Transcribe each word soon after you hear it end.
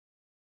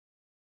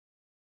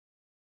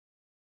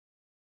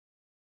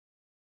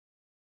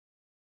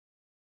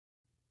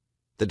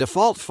The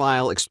default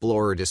File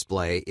Explorer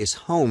display is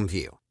Home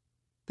View.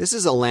 This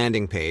is a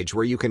landing page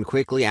where you can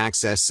quickly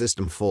access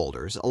system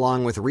folders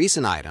along with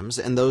recent items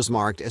and those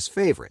marked as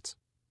favorites.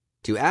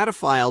 To add a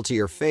file to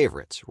your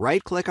favorites,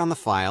 right-click on the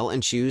file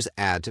and choose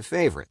Add to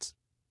Favorites.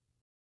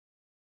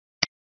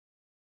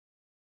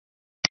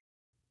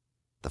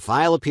 The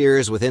file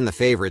appears within the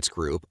Favorites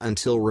group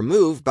until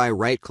removed by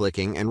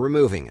right-clicking and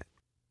removing it.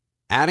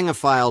 Adding a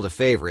file to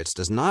Favorites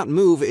does not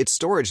move its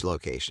storage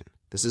location.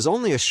 This is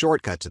only a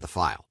shortcut to the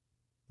file.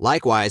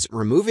 Likewise,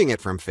 removing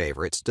it from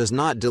Favorites does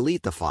not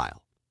delete the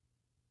file.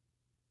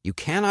 You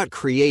cannot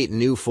create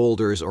new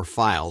folders or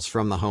files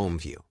from the Home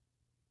view.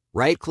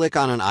 Right-click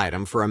on an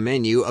item for a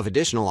menu of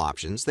additional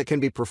options that can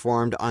be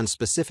performed on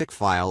specific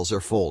files or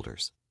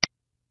folders.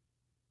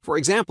 For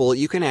example,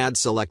 you can add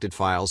selected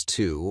files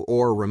to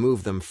or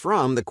remove them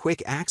from the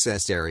Quick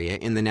Access area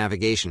in the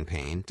navigation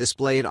pane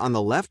displayed on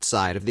the left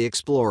side of the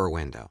Explorer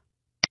window.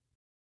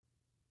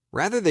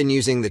 Rather than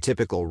using the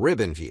typical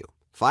ribbon view,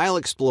 File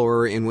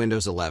Explorer in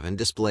Windows 11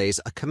 displays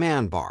a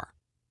command bar.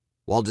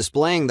 While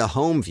displaying the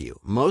Home view,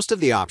 most of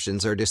the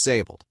options are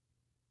disabled.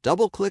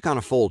 Double-click on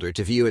a folder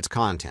to view its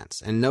contents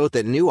and note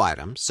that new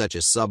items, such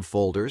as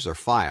subfolders or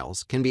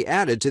files, can be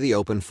added to the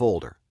open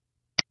folder.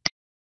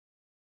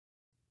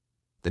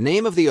 The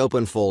name of the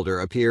open folder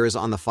appears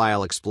on the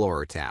File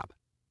Explorer tab.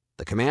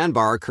 The command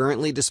bar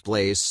currently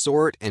displays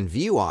Sort and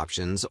View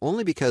options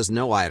only because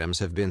no items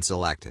have been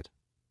selected.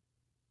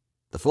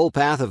 The full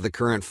path of the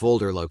current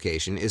folder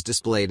location is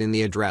displayed in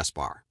the address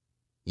bar.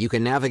 You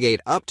can navigate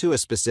up to a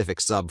specific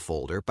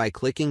subfolder by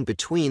clicking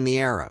between the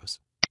arrows.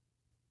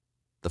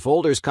 The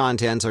folder's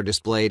contents are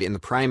displayed in the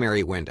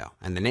primary window,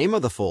 and the name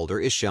of the folder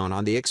is shown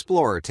on the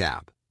Explorer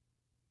tab.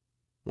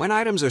 When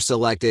items are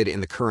selected in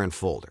the current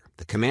folder,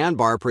 the command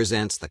bar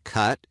presents the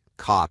Cut,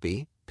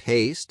 Copy,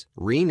 Paste,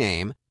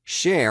 Rename,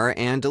 Share,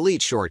 and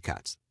Delete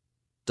shortcuts.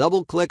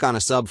 Double-click on a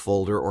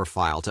subfolder or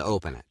file to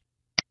open it.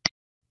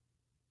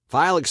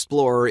 File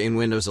Explorer in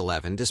Windows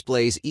 11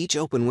 displays each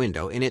open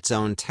window in its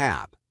own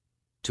tab.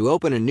 To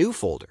open a new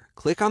folder,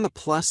 click on the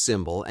plus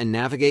symbol and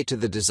navigate to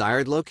the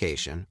desired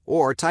location,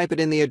 or type it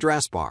in the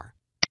address bar.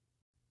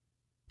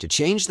 To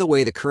change the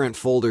way the current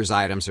folder's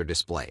items are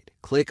displayed,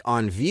 click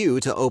on View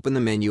to open the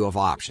menu of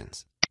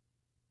options.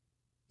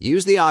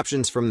 Use the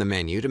options from the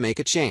menu to make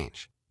a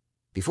change.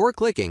 Before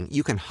clicking,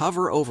 you can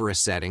hover over a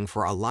setting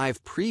for a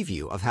live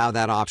preview of how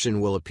that option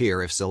will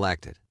appear if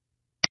selected.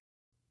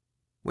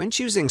 When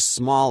choosing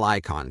Small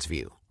Icons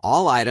view,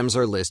 all items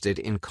are listed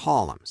in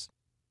columns.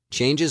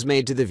 Changes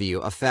made to the view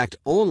affect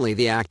only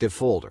the active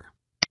folder.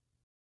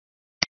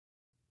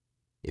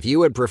 If you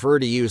would prefer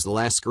to use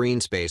less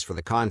screen space for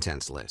the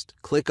contents list,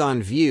 click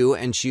on View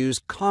and choose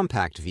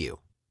Compact View.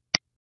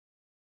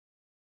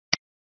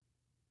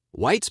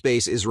 White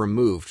space is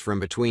removed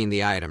from between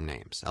the item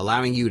names,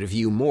 allowing you to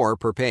view more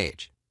per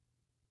page.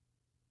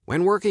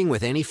 When working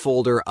with any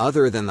folder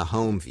other than the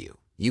Home view,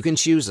 you can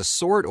choose a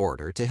sort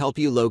order to help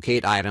you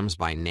locate items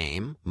by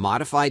name,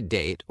 modified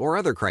date, or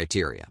other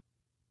criteria.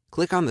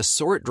 Click on the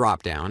Sort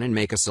drop-down and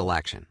make a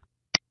selection.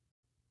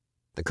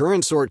 The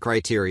current sort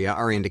criteria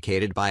are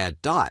indicated by a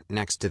dot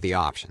next to the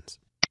options.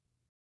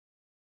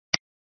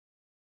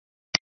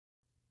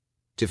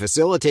 To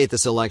facilitate the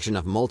selection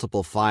of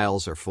multiple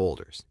files or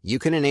folders, you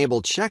can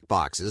enable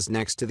checkboxes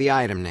next to the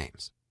item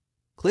names.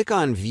 Click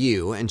on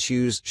View and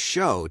choose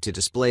Show to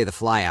display the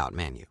flyout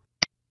menu.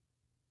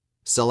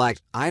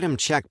 Select Item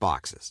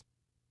checkboxes.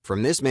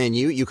 From this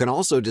menu, you can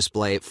also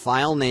display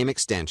file name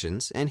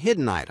extensions and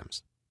hidden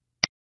items.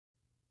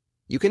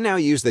 You can now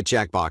use the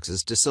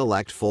checkboxes to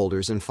select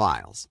folders and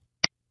files.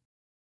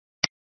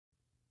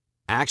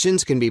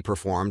 Actions can be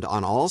performed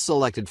on all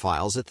selected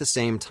files at the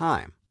same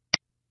time.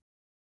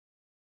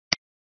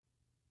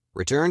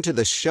 Return to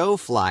the Show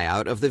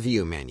flyout of the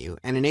View menu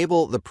and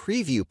enable the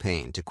Preview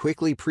pane to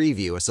quickly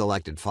preview a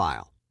selected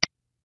file.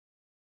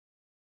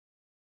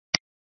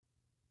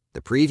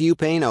 The Preview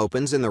pane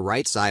opens in the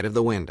right side of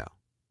the window.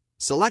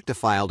 Select a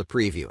file to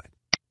preview it.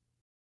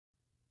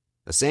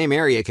 The same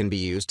area can be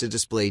used to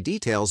display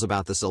details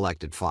about the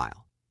selected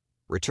file.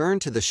 Return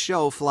to the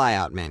Show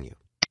flyout menu.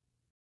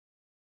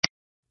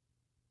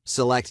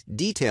 Select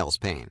Details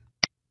pane.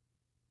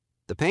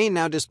 The pane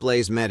now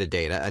displays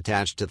metadata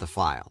attached to the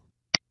file.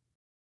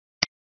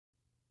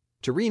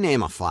 To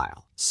rename a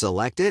file,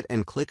 select it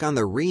and click on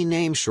the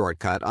Rename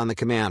shortcut on the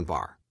command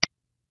bar.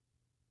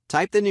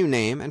 Type the new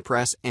name and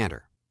press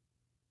Enter.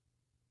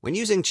 When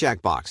using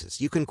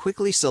checkboxes, you can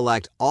quickly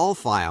select all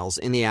files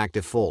in the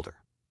active folder.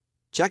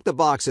 Check the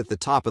box at the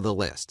top of the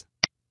list.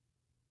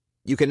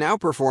 You can now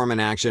perform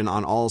an action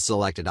on all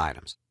selected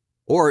items,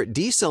 or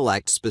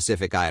deselect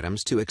specific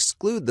items to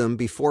exclude them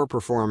before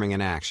performing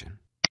an action.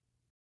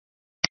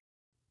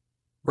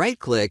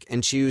 Right-click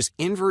and choose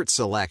Invert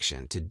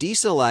Selection to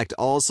deselect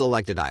all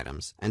selected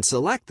items and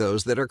select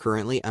those that are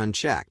currently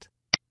unchecked.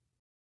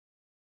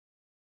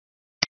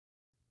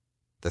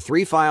 The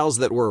 3 files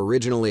that were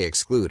originally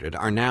excluded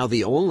are now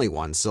the only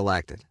ones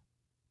selected.